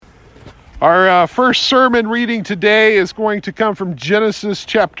Our first sermon reading today is going to come from Genesis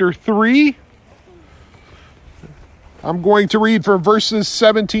chapter 3. I'm going to read from verses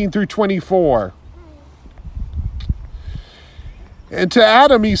 17 through 24. And to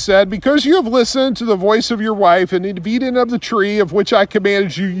Adam he said, "Because you have listened to the voice of your wife and have eaten of the tree of which I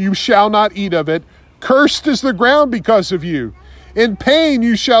commanded you, you shall not eat of it. Cursed is the ground because of you. In pain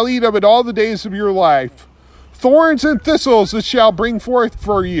you shall eat of it all the days of your life. Thorns and thistles it shall bring forth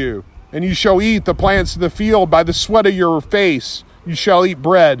for you. And you shall eat the plants of the field by the sweat of your face. You shall eat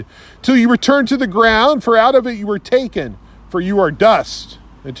bread, till you return to the ground, for out of it you were taken. For you are dust,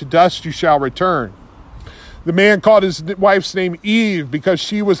 and to dust you shall return." The man called his wife's name Eve, because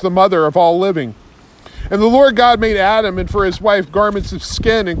she was the mother of all living. And the Lord God made Adam and for his wife garments of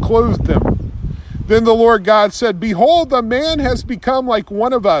skin and clothed them. Then the Lord God said, "Behold, the man has become like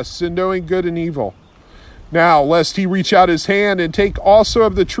one of us in knowing good and evil. Now, lest he reach out his hand and take also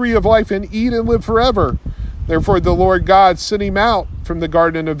of the tree of life and eat and live forever." Therefore the Lord God sent him out from the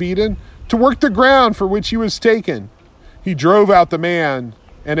Garden of Eden to work the ground for which he was taken. He drove out the man,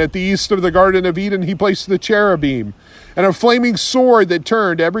 and at the east of the Garden of Eden he placed the cherubim and a flaming sword that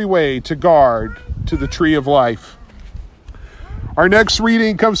turned every way to guard to the tree of life. Our next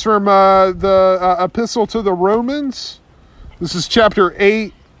reading comes from the Epistle to the Romans. This is chapter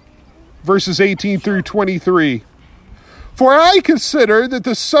 8. Verses 18 through 23. "For I consider that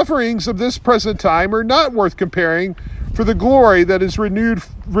the sufferings of this present time are not worth comparing for the glory that is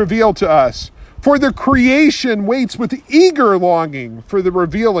revealed to us. For the creation waits with eager longing for the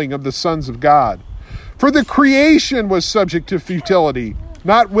revealing of the sons of God. For the creation was subject to futility,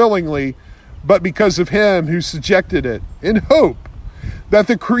 not willingly, but because of him who subjected it, in hope that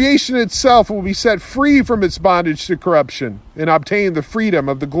the creation itself will be set free from its bondage to corruption and obtain the freedom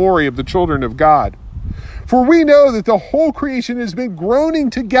of the glory of the children of God. For we know that the whole creation has been groaning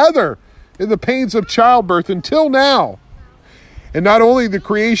together in the pains of childbirth until now. And not only the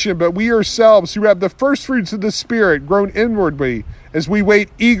creation, but we ourselves who have the first fruits of the Spirit groan inwardly as we wait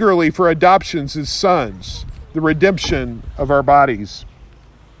eagerly for adoptions as sons, the redemption of our bodies."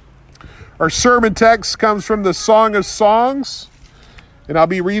 Our sermon text comes from the Song of Songs, and I'll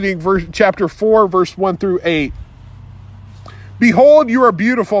be reading chapter 4, verse 1 through 8. "Behold, you are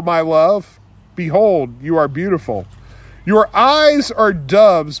beautiful, my love. Behold, you are beautiful. Your eyes are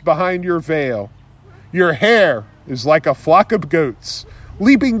doves behind your veil. Your hair is like a flock of goats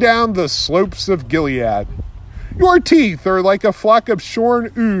leaping down the slopes of Gilead. Your teeth are like a flock of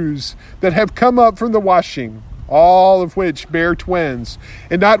shorn ewes that have come up from the washing, all of which bear twins,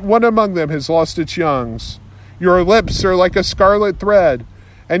 and not one among them has lost its youngs. Your lips are like a scarlet thread,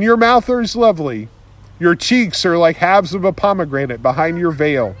 and your mouth is lovely. Your cheeks are like halves of a pomegranate behind your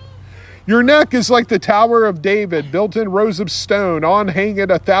veil. Your neck is like the Tower of David, built in rows of stone, on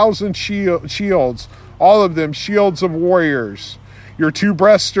hanging 1,000 shields, all of them shields of warriors. Your two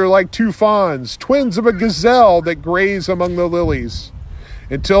breasts are like two fawns, twins of a gazelle that graze among the lilies.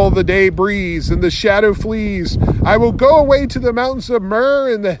 Until the day breeze and the shadow flees, I will go away to the mountains of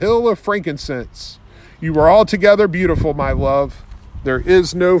myrrh and the hill of frankincense. You are altogether beautiful, my love. There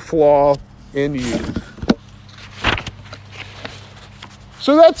is no flaw in you."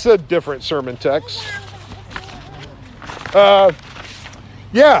 So that's a different sermon text.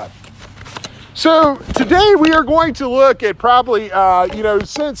 So today we are going to look at probably,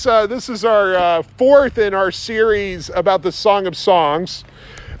 since this is our fourth in our series about the Song of Songs,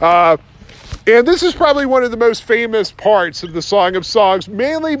 and this is probably one of the most famous parts of the Song of Songs,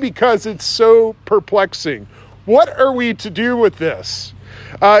 mainly because it's so perplexing. What are we to do with this?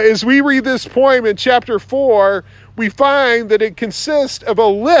 As we read this poem in chapter 4, we find that it consists of a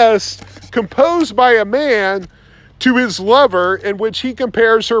list composed by a man to his lover, in which he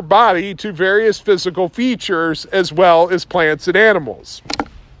compares her body to various physical features as well as plants and animals.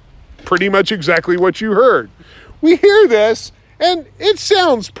 Pretty much exactly what you heard. We hear this, and it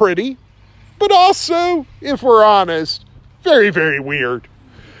sounds pretty, but also, if we're honest, very, very weird.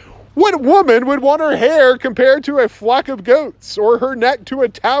 What woman would want her hair compared to a flock of goats, or her neck to a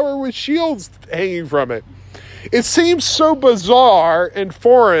tower with shields hanging from it? It seems so bizarre and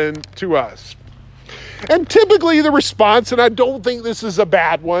foreign to us. And typically the response, and I don't think this is a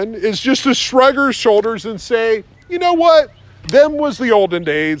bad one, is just to shrug her shoulders and say, you know what? Them was the olden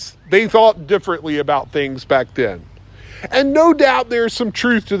days. They thought differently about things back then. And no doubt there's some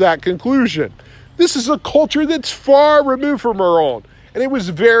truth to that conclusion. This is a culture that's far removed from our own, and it was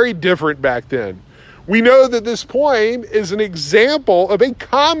very different back then. We know that this poem is an example of a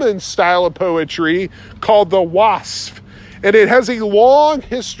common style of poetry called the wasf, and it has a long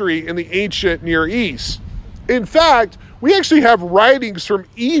history in the ancient Near East. In fact, We actually have writings from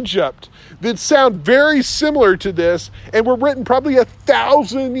Egypt that sound very similar to this and were written probably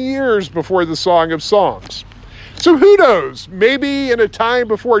 1,000 years before the Song of Songs. So who knows? Maybe in a time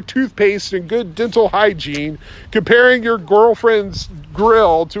before toothpaste and good dental hygiene, comparing your girlfriend's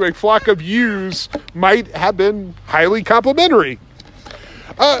grill to a flock of ewes might have been highly complimentary.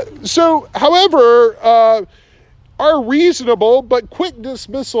 However, our reasonable but quick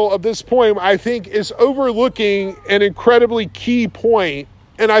dismissal of this poem, I think, is overlooking an incredibly key point,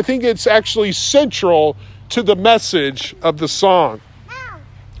 and I think it's actually central to the message of the song.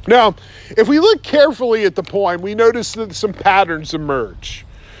 Now, if we look carefully at the poem, we notice that some patterns emerge.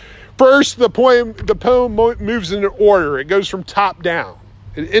 First, the poem moves in an order. It goes from top down.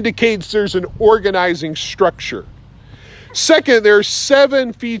 It indicates there's an organizing structure. Second, there are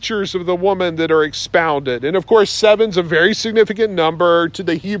 7 features of the woman that are expounded. And of course, 7's a very significant number to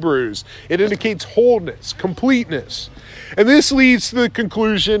the Hebrews. It indicates wholeness, completeness. And this leads to the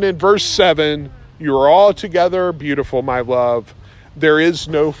conclusion in verse 7, "You are altogether beautiful, my love. There is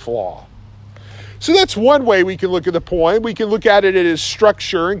no flaw." So that's one way we can look at the poem. We can look at it as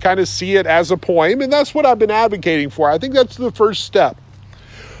structure and kind of see it as a poem. And that's what I've been advocating for. I think that's the first step.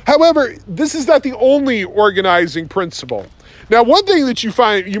 However, this is not the only organizing principle. Now, one thing that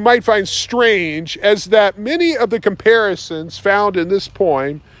you might find strange is that many of the comparisons found in this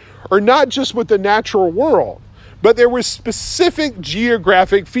poem are not just with the natural world, but there were specific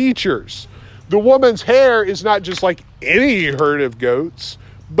geographic features. The woman's hair is not just like any herd of goats,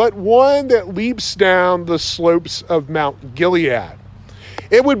 but one that leaps down the slopes of Mount Gilead.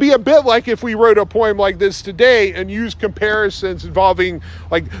 It would be a bit like if we wrote a poem like this today and used comparisons involving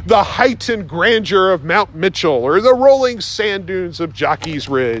like the heightened grandeur of Mount Mitchell or the rolling sand dunes of Jockey's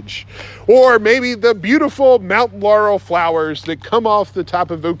Ridge, or maybe the beautiful Mount Laurel flowers that come off the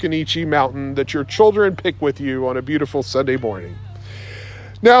top of Occoneechee Mountain that your children pick with you on a beautiful Sunday morning.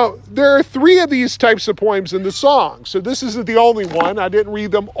 Now, there are 3 of these types of poems in the song. So this isn't the only one. I didn't read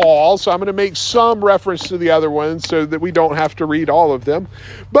them all, so I'm going to make some reference to the other ones so that we don't have to read all of them.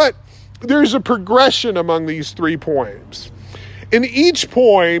 But there's a progression among these 3 poems. And each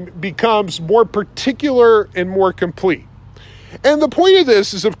poem becomes more particular and more complete. And the point of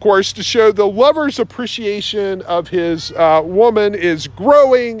this is, of course, to show the lover's appreciation of his woman is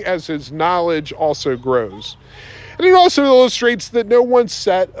growing as his knowledge also grows. And it also illustrates that no one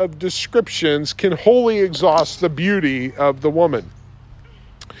set of descriptions can wholly exhaust the beauty of the woman.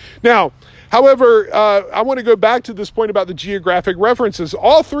 Now, however, I want to go back to this point about the geographic references.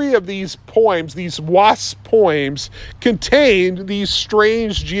 All 3 of these poems, these wasp poems, contained these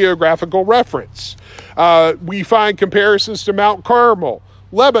strange geographical reference. We find comparisons to Mount Carmel,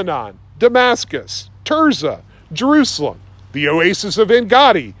 Lebanon, Damascus, Tirzah, Jerusalem, the oasis of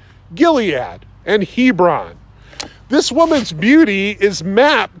En-Gedi, Gilead, and Hebron. This woman's beauty is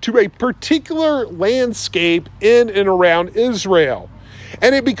mapped to a particular landscape in and around Israel.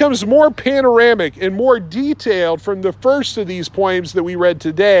 And it becomes more panoramic and more detailed from the first of these poems that we read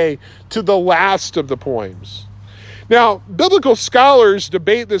today to the last of the poems. Now, biblical scholars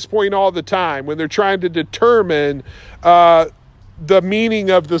debate this point all the time when they're trying to determine the meaning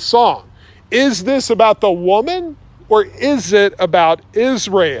of the song. Is this about the woman or is it about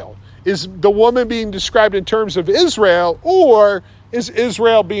Israel? Is the woman being described in terms of Israel, or is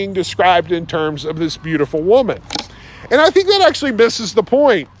Israel being described in terms of this beautiful woman? And I think that actually misses the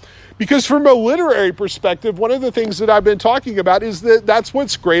point, because from a literary perspective, one of the things that I've been talking about is that that's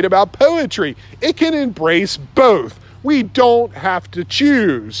what's great about poetry. It can embrace both. We don't have to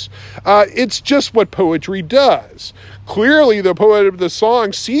choose. It's just what poetry does. Clearly, the poet of the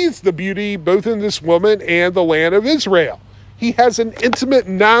song sees the beauty both in this woman and the land of Israel. He has an intimate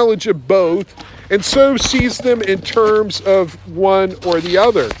knowledge of both, and so sees them in terms of one or the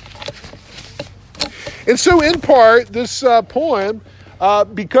other. And so in part, this poem,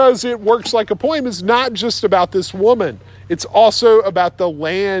 because it works like a poem, is not just about this woman. It's also about the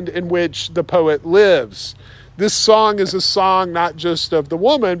land in which the poet lives. This song is a song not just of the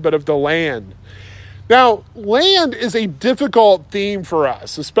woman, but of the land. Now, land is a difficult theme for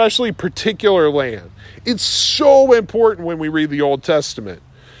us, especially particular land. It's so important when we read the Old Testament.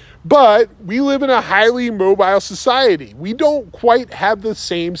 But we live in a highly mobile society. We don't quite have the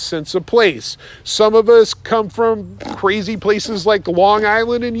same sense of place. Some of us come from crazy places like Long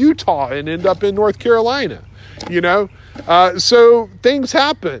Island and Utah and end up in North Carolina, so things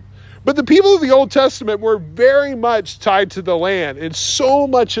happen. But the people of the Old Testament were very much tied to the land, and so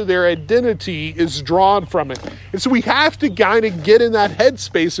much of their identity is drawn from it. And so we have to kind of get in that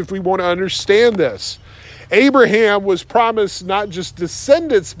headspace if we want to understand this. Abraham was promised not just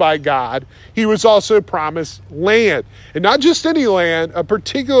descendants by God, he was also promised land. And not just any land, a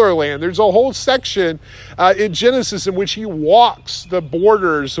particular land. There's a whole section in Genesis in which he walks the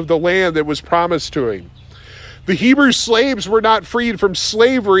borders of the land that was promised to him. The Hebrew slaves were not freed from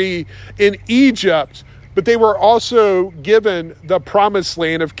slavery in Egypt, but they were also given the promised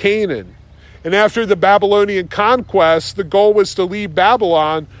land of Canaan. And after the Babylonian conquest, the goal was to leave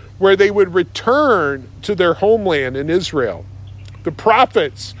Babylon, where they would return to their homeland in Israel. The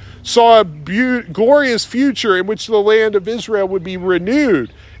prophets saw a glorious future in which the land of Israel would be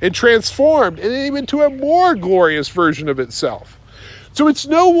renewed and transformed and even to a more glorious version of itself. So it's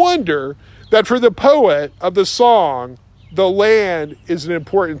no wonder that for the poet of the song, the land is an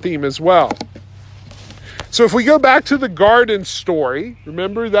important theme as well. So if we go back to the garden story,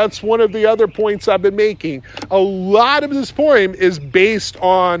 remember that's one of the other points I've been making. A lot of this poem is based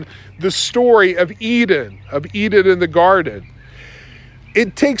on the story of Eden in the garden.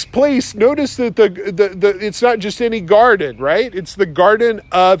 It takes place, notice that it's not just any garden, right? It's the Garden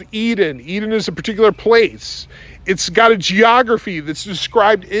of Eden. Eden is a particular place. It's got a geography that's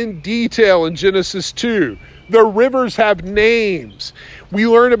described in detail in Genesis 2. The rivers have names. We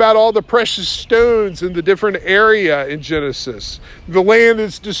learn about all the precious stones in the different area in Genesis. The land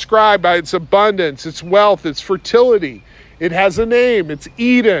is described by its abundance, its wealth, its fertility. It has a name. It's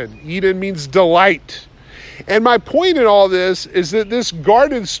Eden. Eden means delight. And my point in all this is that this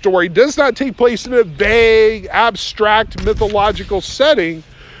garden story does not take place in a vague, abstract, mythological setting,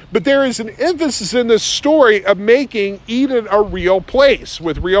 but there is an emphasis in this story of making Eden a real place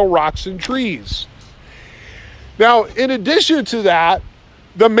with real rocks and trees. Now, in addition to that,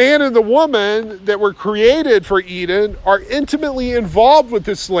 the man and the woman that were created for Eden are intimately involved with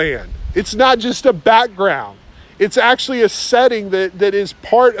this land. It's not just a background. It's actually a setting that is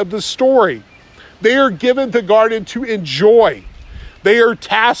part of the story. They are given the garden to enjoy. They are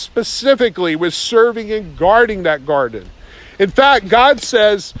tasked specifically with serving and guarding that garden. In fact, God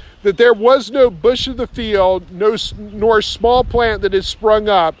says that there was no bush of the field, nor small plant that has sprung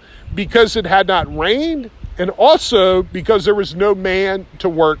up, because it had not rained, and also because there was no man to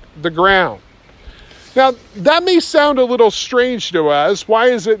work the ground. Now, that may sound a little strange to us. Why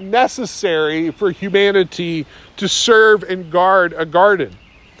is it necessary for humanity to serve and guard a garden?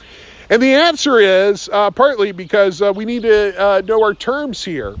 And the answer is partly because we need to know our terms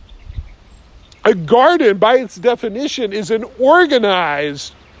here. A garden, by its definition, is an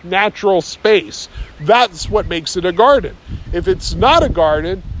organized natural space. That's what makes it a garden. If it's not a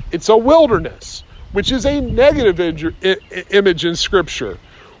garden, it's a wilderness, which is a negative image in Scripture.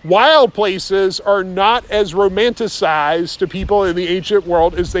 Wild places are not as romanticized to people in the ancient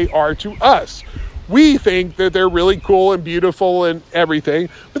world as they are to us. We think that they're really cool and beautiful and everything,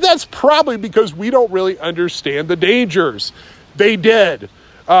 but that's probably because we don't really understand the dangers. They did.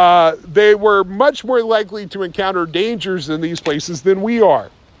 They were much more likely to encounter dangers in these places than we are.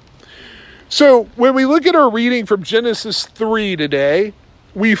 So when we look at our reading from Genesis 3 today,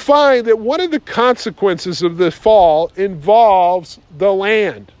 we find that one of the consequences of the fall involves the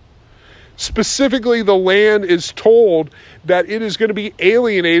land. Specifically, the land is told that it is going to be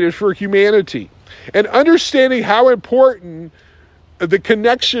alienated for humanity. And understanding how important the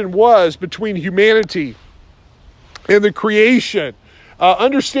connection was between humanity and the creation,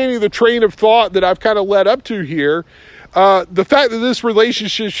 understanding the train of thought that I've kind of led up to here, the fact that this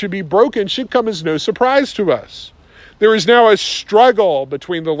relationship should be broken should come as no surprise to us. There is now a struggle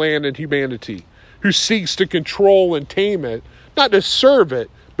between the land and humanity, who seeks to control and tame it, not to serve it,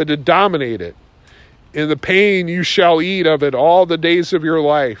 but to dominate it. In the pain you shall eat of it all the days of your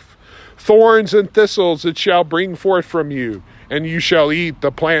life. Thorns and thistles it shall bring forth from you, and you shall eat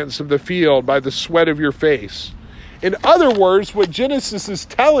the plants of the field by the sweat of your face. In other words, what Genesis is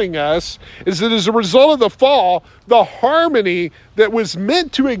telling us is that as a result of the fall, the harmony that was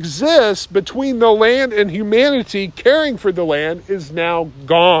meant to exist between the land and humanity caring for the land is now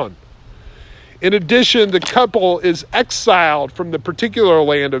gone. In addition, the couple is exiled from the particular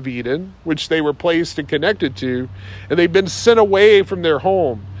land of Eden, which they were placed and connected to, and they've been sent away from their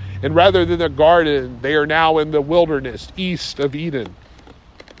home. And rather than the garden, they are now in the wilderness east of Eden.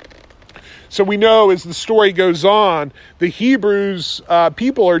 So we know as the story goes on, the Hebrews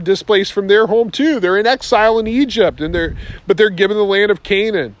people are displaced from their home too. They're in exile in Egypt, but they're given the land of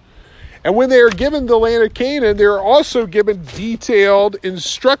Canaan. And when they are given the land of Canaan, they're also given detailed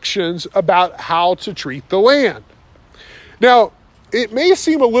instructions about how to treat the land. Now, it may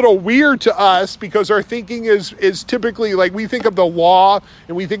seem a little weird to us because our thinking is typically like we think of the law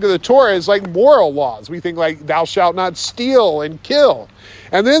and we think of the Torah as like moral laws. We think like thou shalt not steal and kill.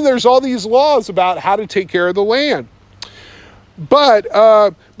 And then there's all these laws about how to take care of the land. But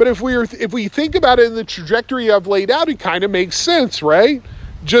if we think about it in the trajectory I've laid out, it kind of makes sense, right?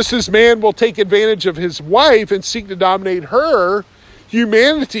 Just as man will take advantage of his wife and seek to dominate her,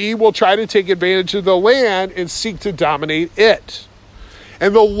 humanity will try to take advantage of the land and seek to dominate it.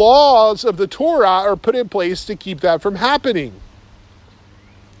 And the laws of the Torah are put in place to keep that from happening.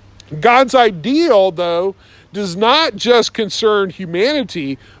 God's ideal, though, does not just concern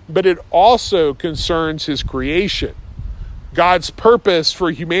humanity, but it also concerns his creation. God's purpose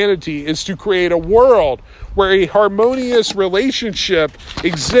for humanity is to create a world where a harmonious relationship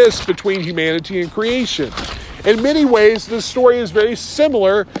exists between humanity and creation. In many ways, this story is very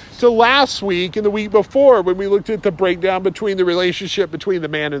similar to last week and the week before when we looked at the breakdown between the relationship between the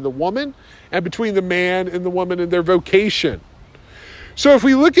man and the woman and between the man and the woman and their vocation. So if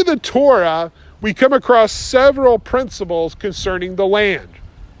we look at the Torah, we come across several principles concerning the land.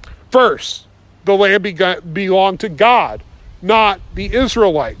 First, the land belonged to God, not the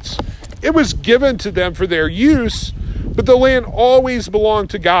Israelites. It was given to them for their use, but the land always belonged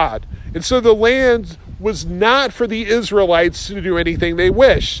to God. And so the land was not for the Israelites to do anything they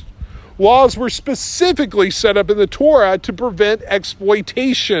wished. Laws were specifically set up in the Torah to prevent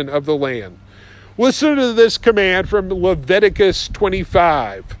exploitation of the land. Listen to this command from Leviticus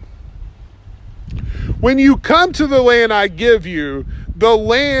 25. When you come to the land I give you, the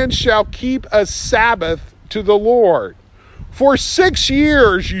land shall keep a Sabbath to the Lord. For 6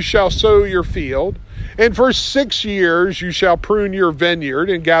 years you shall sow your field, and for 6 years you shall prune your vineyard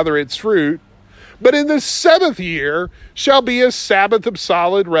and gather its fruit. But in the 7th year shall be a Sabbath of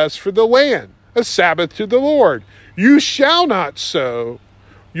solid rest for the land, a Sabbath to the Lord. You shall not sow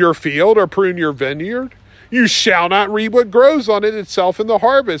your field or prune your vineyard. You shall not reap what grows on it itself in the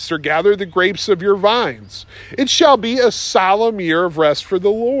harvest or gather the grapes of your vines. It shall be a solemn year of rest for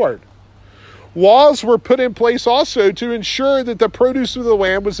the Lord. Laws were put in place also to ensure that the produce of the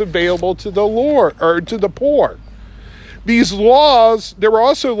land was available to the Lord or to the poor. These laws, there were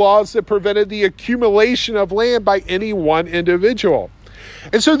also laws that prevented the accumulation of land by any one individual.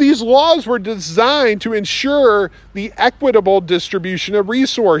 And so these laws were designed to ensure the equitable distribution of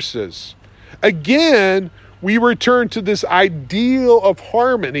resources. Again, we return to this ideal of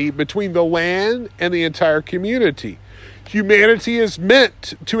harmony between the land and the entire community. Humanity is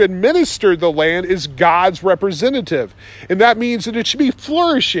meant to administer the land as God's representative, and that means that it should be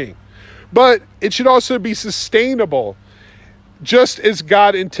flourishing, but it should also be sustainable, just as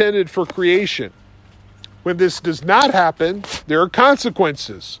God intended for creation. When this does not happen, there are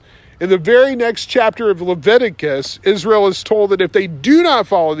consequences. In the very next chapter of Leviticus, Israel is told that if they do not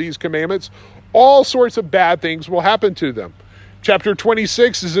follow these commandments, all sorts of bad things will happen to them. Chapter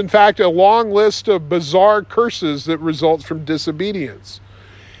 26 is in fact a long list of bizarre curses that results from disobedience.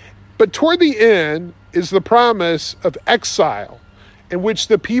 But toward the end is the promise of exile, in which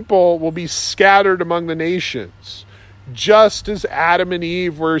the people will be scattered among the nations. Just as Adam and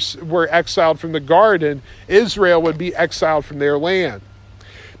Eve were exiled from the garden, Israel would be exiled from their land.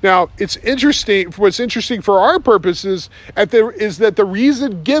 Now, it's interesting. What's interesting for our purposes is that the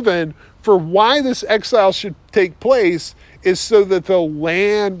reason given for why this exile should take place is so that the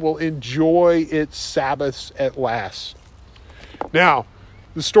land will enjoy its Sabbaths at last. Now,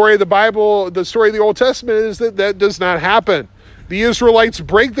 the story of the Bible, the story of the Old Testament is that does not happen. The Israelites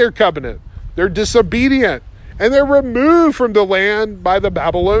break their covenant. They're disobedient, and they're removed from the land by the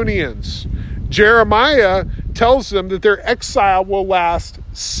Babylonians. Jeremiah tells them that their exile will last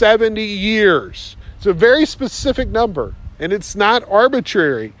 70 years. It's a very specific number, and it's not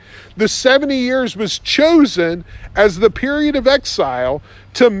arbitrary. The 70 years was chosen as the period of exile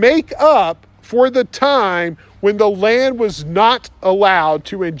to make up for the time when the land was not allowed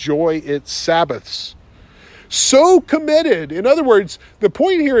to enjoy its Sabbaths. So committed, in other words, the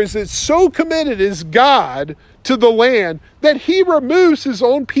point here is that so committed is God to the land that he removes his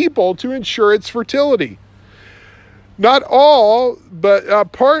own people to ensure its fertility. Not all,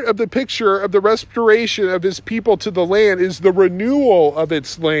 but part of the picture of the restoration of his people to the land is the renewal of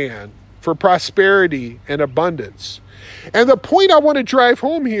its land for prosperity and abundance. And the point I want to drive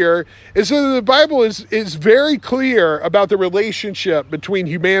home here is that the Bible is very clear about the relationship between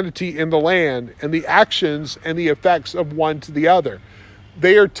humanity and the land and the actions and the effects of one to the other.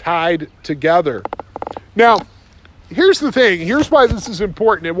 They are tied together. Now, here's the thing. Here's why this is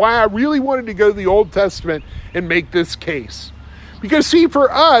important and why I really wanted to go to the Old Testament and make this case. Because see,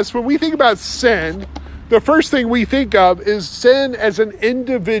 for us, when we think about sin, the first thing we think of is sin as an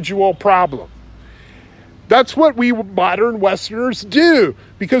individual problem. That's what we modern Westerners do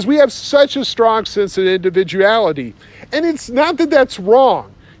because we have such a strong sense of individuality. And it's not that that's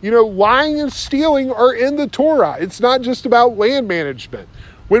wrong. Lying and stealing are in the Torah. It's not just about land management.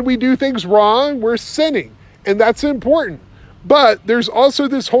 When we do things wrong, we're sinning, and that's important. But there's also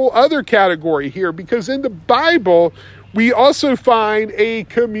this whole other category here because in the Bible, we also find a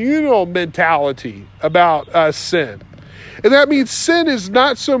communal mentality about sin. And that means sin is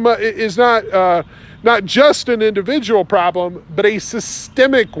not just an individual problem, but a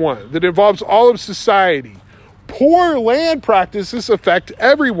systemic one that involves all of society. Poor land practices affect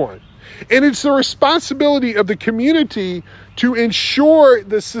everyone. And it's the responsibility of the community to ensure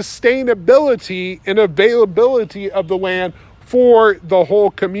the sustainability and availability of the land for the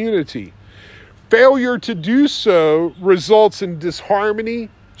whole community. Failure to do so results in disharmony,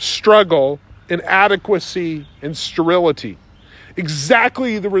 struggle, inadequacy, and sterility.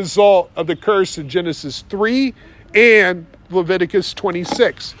 Exactly the result of the curse in Genesis 3 and Leviticus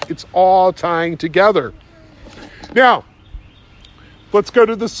 26. It's all tying together. Now, let's go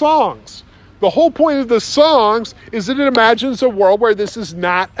to the songs. The whole point of the songs is that it imagines a world where this is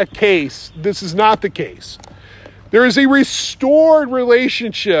not a case. This is not the case. There is a restored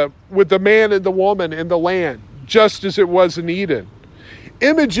relationship with the man and the woman and the land, just as it was in Eden.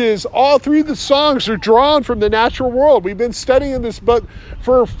 Images all through the songs are drawn from the natural world. We've been studying this book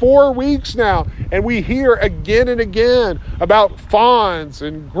for 4 weeks now, and we hear again and again about fawns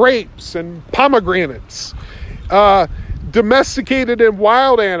and grapes and pomegranates. Domesticated and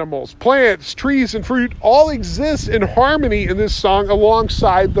wild animals, plants, trees, and fruit all exist in harmony in this song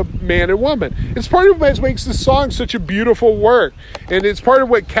alongside the man and woman. It's part of what makes this song such a beautiful work, and it's part of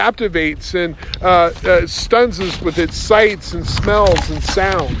what captivates and stuns us with its sights and smells and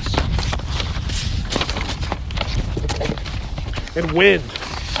sounds. And wind.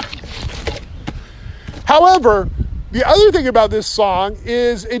 However, the other thing about this song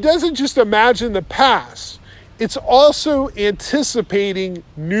is it doesn't just imagine the past. It's also anticipating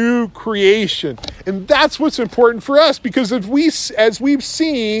new creation. And that's what's important for us because as we've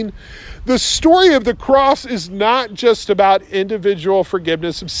seen, the story of the cross is not just about individual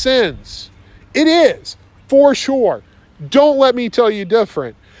forgiveness of sins. It is, for sure. Don't let me tell you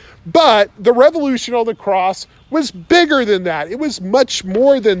different. But the revolution on the cross was bigger than that. It was much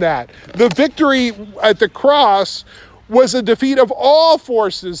more than that. The victory at the cross was a defeat of all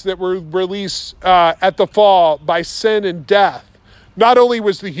forces that were released at the fall by sin and death. Not only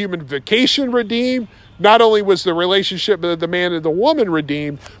was the human vocation redeemed, not only was the relationship of the man and the woman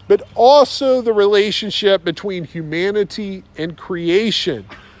redeemed, but also the relationship between humanity and creation.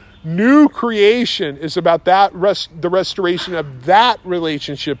 New creation is about the restoration of that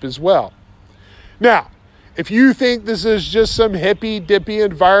relationship as well. Now, if you think this is just some hippy-dippy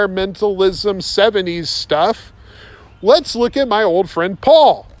environmentalism 70s stuff, let's look at my old friend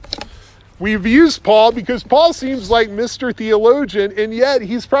Paul. We've used Paul because Paul seems like Mr. Theologian, and yet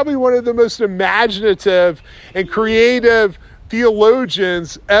he's probably one of the most imaginative and creative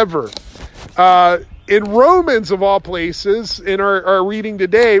theologians ever. In Romans, of all places, in our reading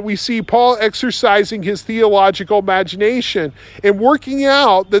today, we see Paul exercising his theological imagination and working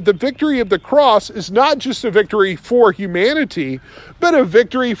out that the victory of the cross is not just a victory for humanity, but a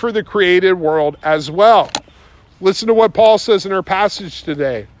victory for the created world as well. Listen to what Paul says in our passage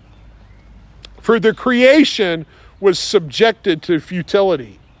today. For the creation was subjected to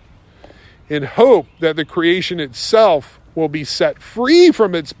futility, in hope that the creation itself will be set free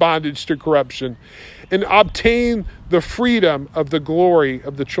from its bondage to corruption and obtain the freedom of the glory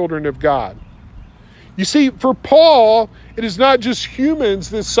of the children of God. You see, for Paul, it is not just humans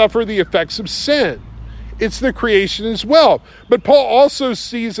that suffer the effects of sin. It's the creation as well. But Paul also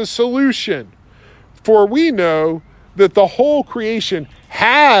sees a solution. For we know that the whole creation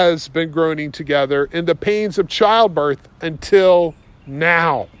has been groaning together in the pains of childbirth until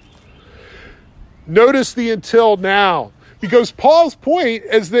now. Notice the until now, because Paul's point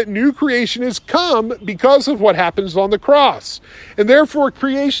is that new creation has come because of what happens on the cross. And therefore,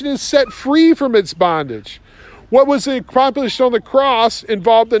 creation is set free from its bondage. What was accomplished on the cross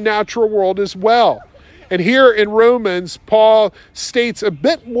involved the natural world as well. And here in Romans, Paul states a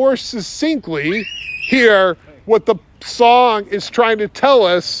bit more succinctly here what the song is trying to tell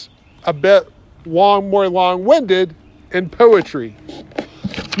us a bit more long-winded in poetry.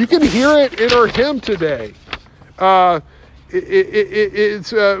 You can hear it in our hymn today.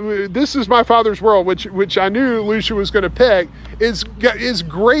 This Is My Father's World, which I knew Lucia was going to pick, is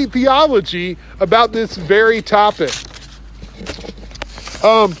great theology about this very topic.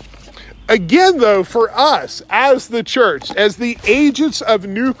 Again, though, for us as the church, as the agents of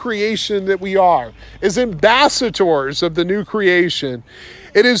new creation that we are, as ambassadors of the new creation,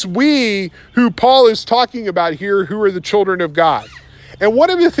 it is we who Paul is talking about here who are the children of God. And one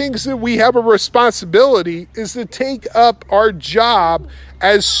of the things that we have a responsibility is to take up our job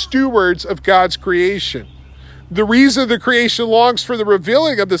as stewards of God's creation. The reason the creation longs for the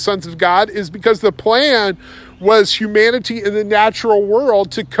revealing of the sons of God is because the plan was humanity in the natural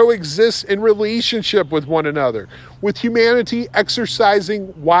world to coexist in relationship with one another, with humanity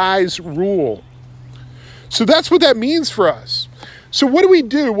exercising wise rule. So that's what that means for us. So what do we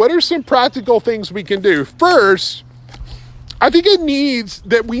do? What are some practical things we can do? First, I think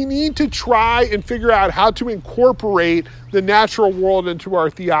we need to try and figure out how to incorporate the natural world into our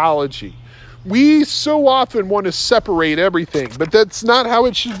theology. We so often want to separate everything, but that's not how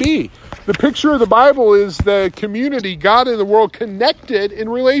it should be. The picture of the Bible is the community, God and the world, connected in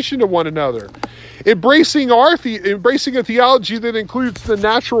relation to one another. Embracing a theology that includes the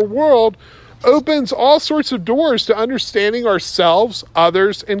natural world opens all sorts of doors to understanding ourselves,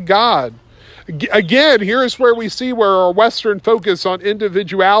 others, and God. Again, here is where we see where our Western focus on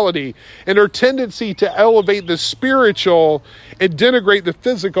individuality and our tendency to elevate the spiritual and denigrate the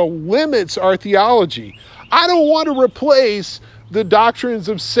physical limits our theology. I don't want to replace the doctrines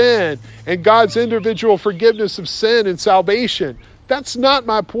of sin and God's individual forgiveness of sin and salvation. That's not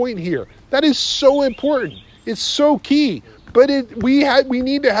my point here. That is so important. It's so key. But we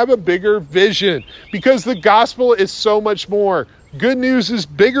need to have a bigger vision because the gospel is so much more. Good news is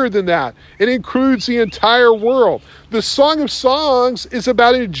bigger than that. It includes the entire world. The Song of Songs is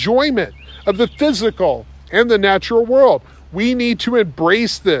about enjoyment of the physical and the natural world. We need to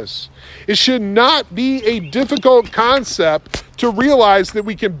embrace this. It should not be a difficult concept to realize that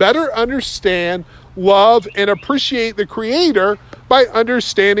we can better understand, love, and appreciate the Creator by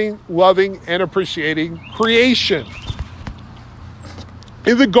understanding, loving, and appreciating creation.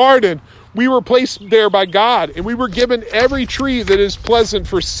 In the garden, we were placed there by God, and we were given every tree that is pleasant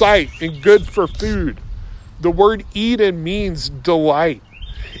for sight and good for food. The word Eden means delight.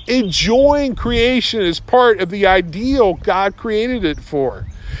 Enjoying creation is part of the ideal God created it for.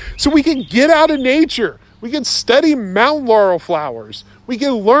 So we can get out of nature. We can study mountain laurel flowers. We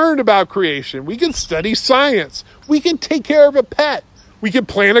can learn about creation. We can study science. We can take care of a pet. We can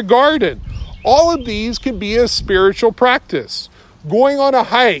plant a garden. All of these can be a spiritual practice. Going on a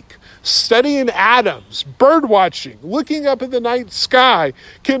hike, studying atoms, bird watching, looking up at the night sky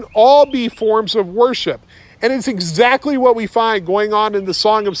can all be forms of worship. And it's exactly what we find going on in the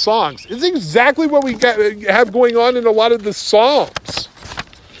Song of Songs. It's exactly what we have going on in a lot of the Psalms.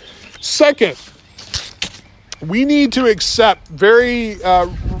 Second, we need to accept in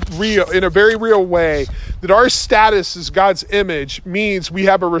a very real way that our status as God's image means we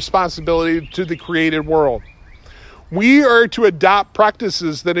have a responsibility to the created world. We are to adopt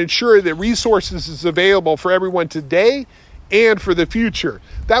practices that ensure that resources is available for everyone today and for the future.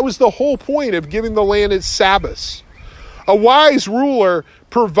 That was the whole point of giving the land its Sabbaths. A wise ruler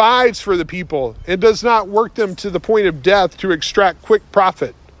provides for the people and does not work them to the point of death to extract quick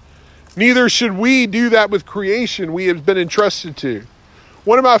profit. Neither should we do that with creation we have been entrusted to.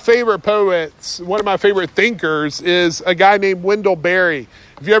 One of my favorite poets, one of my favorite thinkers is a guy named Wendell Berry.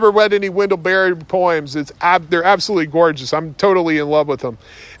 If you ever read any Wendell Berry poems, they're absolutely gorgeous. I'm totally in love with them.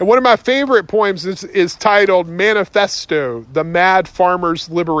 And one of my favorite poems is titled Manifesto, the Mad Farmers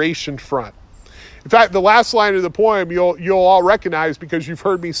Liberation Front. In fact, the last line of the poem you'll all recognize because you've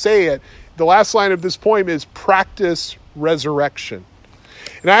heard me say it. The last line of this poem is practice resurrection.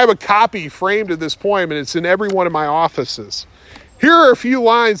 And I have a copy framed of this poem, and it's in every one of my offices. Here are a few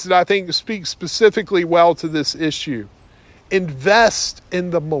lines that I think speak specifically well to this issue. Invest in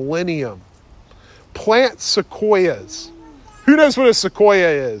the millennium. Plant sequoias. Who knows what a sequoia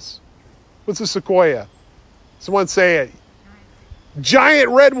is? What's a sequoia? Someone say it. Giant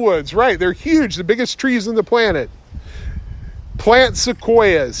redwoods, right? They're huge, the biggest trees on the planet. Plant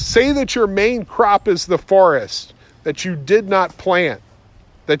sequoias. Say that your main crop is the forest that you did not plant,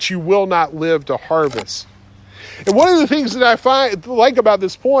 that you will not live to harvest. And one of the things that I like about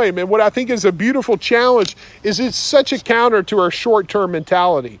this poem and what I think is a beautiful challenge is it's such a counter to our short-term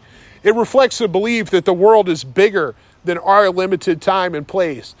mentality. It reflects the belief that the world is bigger than our limited time and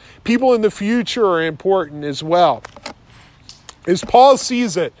place. People in the future are important as well. As Paul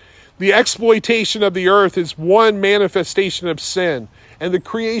sees it, the exploitation of the earth is one manifestation of sin, and the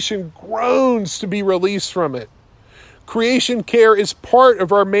creation groans to be released from it. Creation care is part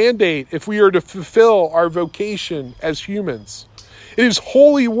of our mandate if we are to fulfill our vocation as humans. It is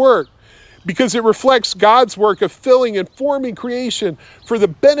holy work, because it reflects God's work of filling and forming creation for the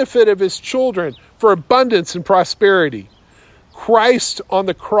benefit of his children, for abundance and prosperity. Christ on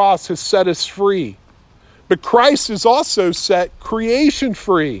the cross has set us free, but Christ has also set creation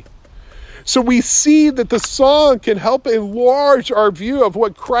free. So we see that the song can help enlarge our view of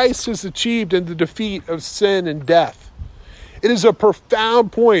what Christ has achieved in the defeat of sin and death. It is a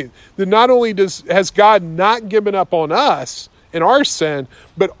profound point that not only has God not given up on us in our sin,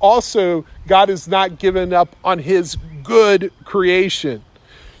 but also God has not given up on his good creation.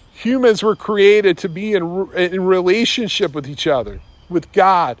 Humans were created to be in relationship with each other, with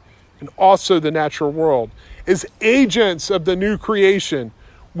God, and also the natural world. As agents of the new creation,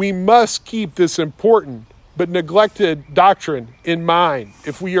 we must keep this important but neglected doctrine in mind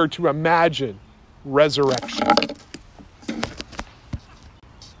if we are to imagine resurrection.